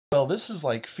Well, this is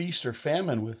like feast or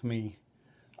famine with me.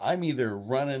 I'm either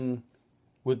running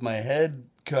with my head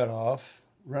cut off,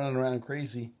 running around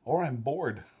crazy, or I'm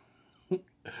bored.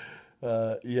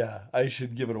 Yeah, I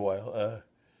should give it a while.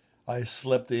 I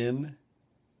slept in,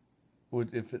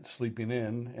 if it's sleeping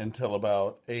in, until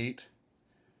about 8.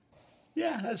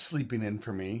 Yeah, that's sleeping in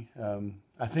for me.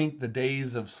 I think the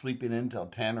days of sleeping in till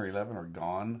 10 or 11 are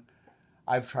gone.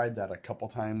 I've tried that a couple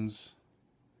times.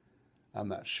 I'm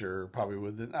not sure, probably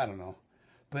with it. I don't know.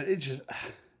 But it just,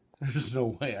 there's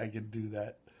no way I could do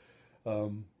that.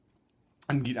 Um,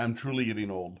 I'm truly getting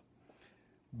old.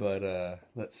 But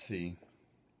let's see.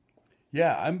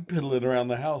 Yeah, I'm piddling around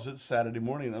the house. It's Saturday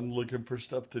morning. I'm looking for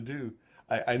stuff to do.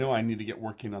 I know I need to get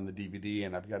working on the DVD,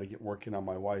 and I've got to get working on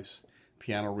my wife's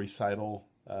piano recital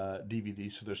DVD.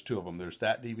 So there's two of them. There's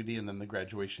that DVD and then the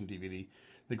graduation DVD.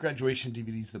 The graduation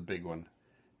DVD is the big one.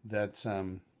 That's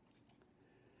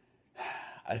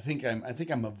I think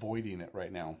I'm avoiding it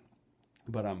right now,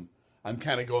 but I'm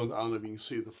kind of going. I don't know if you can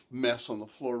see the mess on the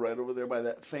floor right over there by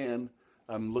that fan.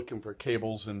 I'm looking for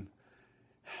cables, and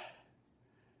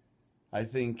I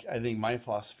think my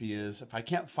philosophy is if I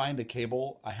can't find a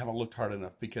cable, I haven't looked hard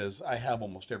enough because I have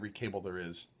almost every cable there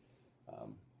is.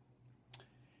 Um,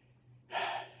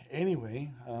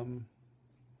 anyway,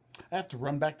 I have to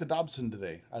run back to Dobson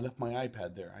today. I left my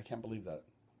iPad there. I can't believe that.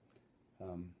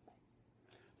 Um,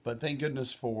 but thank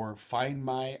goodness for Find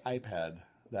My iPad,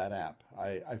 that app.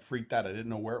 I freaked out. I didn't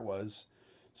know where it was.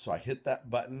 So I hit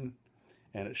that button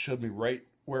and it showed me right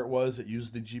where it was. It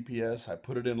used the GPS. I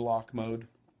put it in lock mode.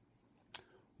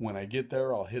 When I get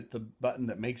there, I'll hit the button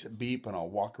that makes it beep and I'll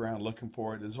walk around looking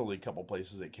for it. There's only a couple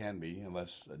places it can be,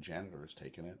 unless a janitor has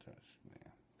taken it.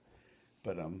 Yeah.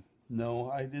 But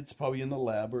no, it's probably in the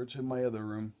lab or it's in my other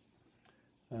room.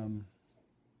 Um,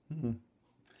 hmm.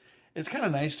 It's kind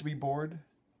of nice to be bored.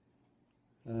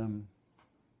 Um,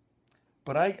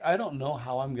 but I don't know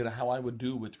how I would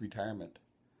do with retirement.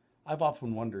 I've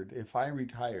often wondered if I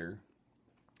retire,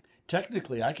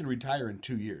 technically I can retire in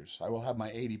 2 years. I will have my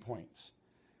 80 points,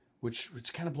 which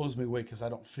kind of blows me away because I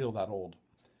don't feel that old.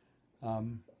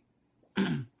 Um,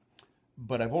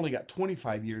 but I've only got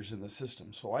 25 years in the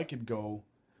system, so I could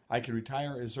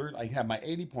retire as early. I can have my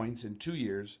 80 points in 2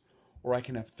 years, or I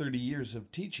can have 30 years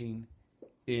of teaching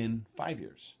in 5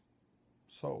 years.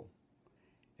 So,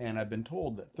 and I've been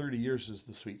told that 30 years is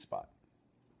the sweet spot.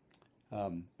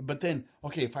 But then,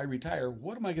 okay, if I retire,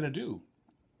 what am I going to do?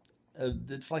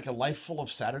 It's like a life full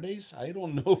of Saturdays. I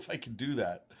don't know if I could do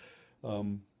that.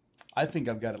 Um, I think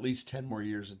I've got at least 10 more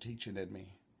years of teaching in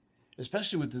me,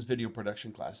 especially with this video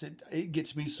production class. It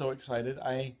gets me so excited.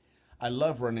 I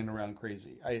love running around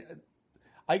crazy.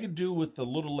 I could do with a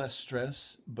little less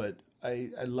stress, but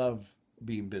I love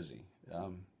being busy.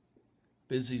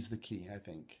 Busy's the key, I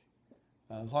think.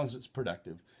 As long as it's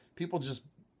productive. People just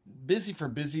busy for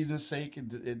busyness sake.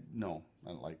 No, I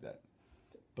don't like that.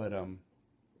 But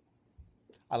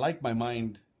I like my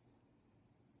mind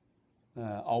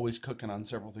always cooking on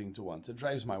several things at once. It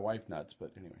drives my wife nuts,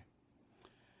 but anyway.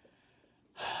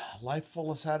 Life full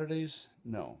of Saturdays?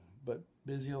 No. But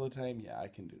busy all the time? Yeah, I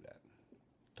can do that.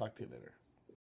 Talk to you later.